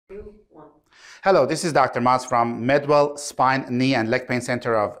2, 1. Hello, this is Dr. Mas from Medwell Spine, Knee and Leg Pain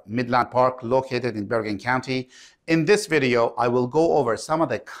Center of Midland Park, located in Bergen County. In this video, I will go over some of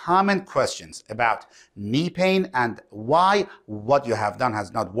the common questions about knee pain and why what you have done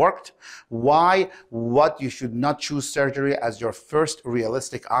has not worked, why what you should not choose surgery as your first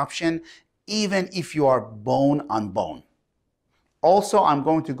realistic option, even if you are bone on bone. Also, I'm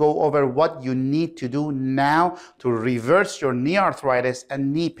going to go over what you need to do now to reverse your knee arthritis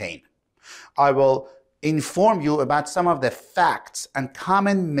and knee pain. I will inform you about some of the facts and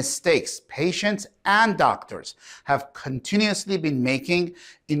common mistakes patients and doctors have continuously been making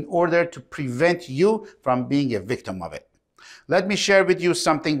in order to prevent you from being a victim of it. Let me share with you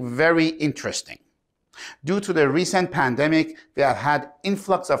something very interesting. Due to the recent pandemic, we have had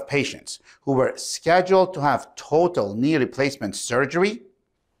influx of patients who were scheduled to have total knee replacement surgery.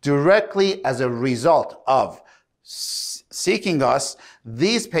 Directly as a result of seeking us,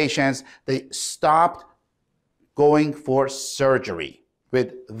 these patients, they stopped going for surgery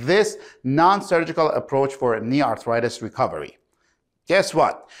with this non-surgical approach for knee arthritis recovery. Guess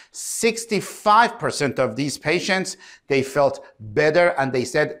what? 65% of these patients, they felt better and they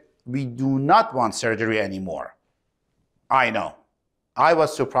said, we do not want surgery anymore. I know. I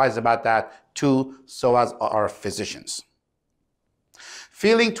was surprised about that too, so as our physicians.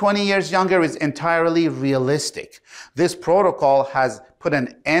 Feeling 20 years younger is entirely realistic. This protocol has put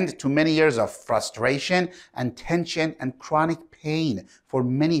an end to many years of frustration and tension and chronic pain for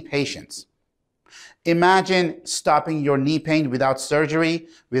many patients. Imagine stopping your knee pain without surgery,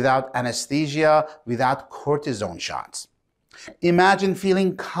 without anesthesia, without cortisone shots. Imagine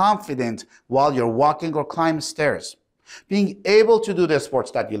feeling confident while you're walking or climbing stairs, being able to do the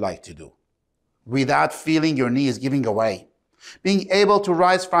sports that you like to do without feeling your knee is giving away, being able to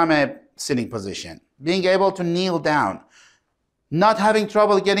rise from a sitting position, being able to kneel down, not having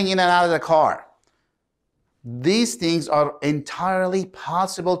trouble getting in and out of the car. These things are entirely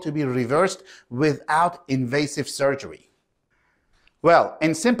possible to be reversed without invasive surgery. Well,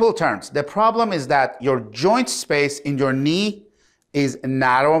 in simple terms, the problem is that your joint space in your knee is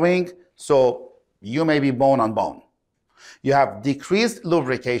narrowing, so you may be bone on bone. You have decreased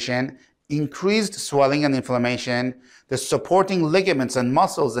lubrication, increased swelling and inflammation, the supporting ligaments and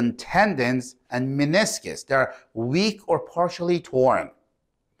muscles and tendons and meniscus, they're weak or partially torn.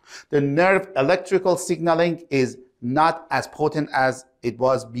 The nerve electrical signaling is not as potent as it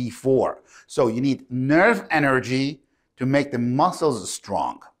was before. So you need nerve energy to make the muscles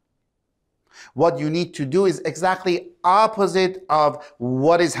strong. What you need to do is exactly opposite of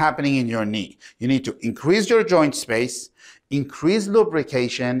what is happening in your knee. You need to increase your joint space, increase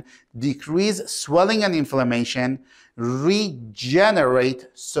lubrication, decrease swelling and inflammation, regenerate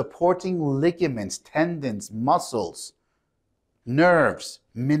supporting ligaments, tendons, muscles, nerves,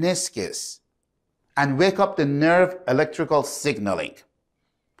 meniscus, and wake up the nerve electrical signaling.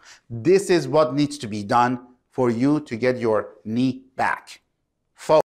 This is what needs to be done for you to get your knee back.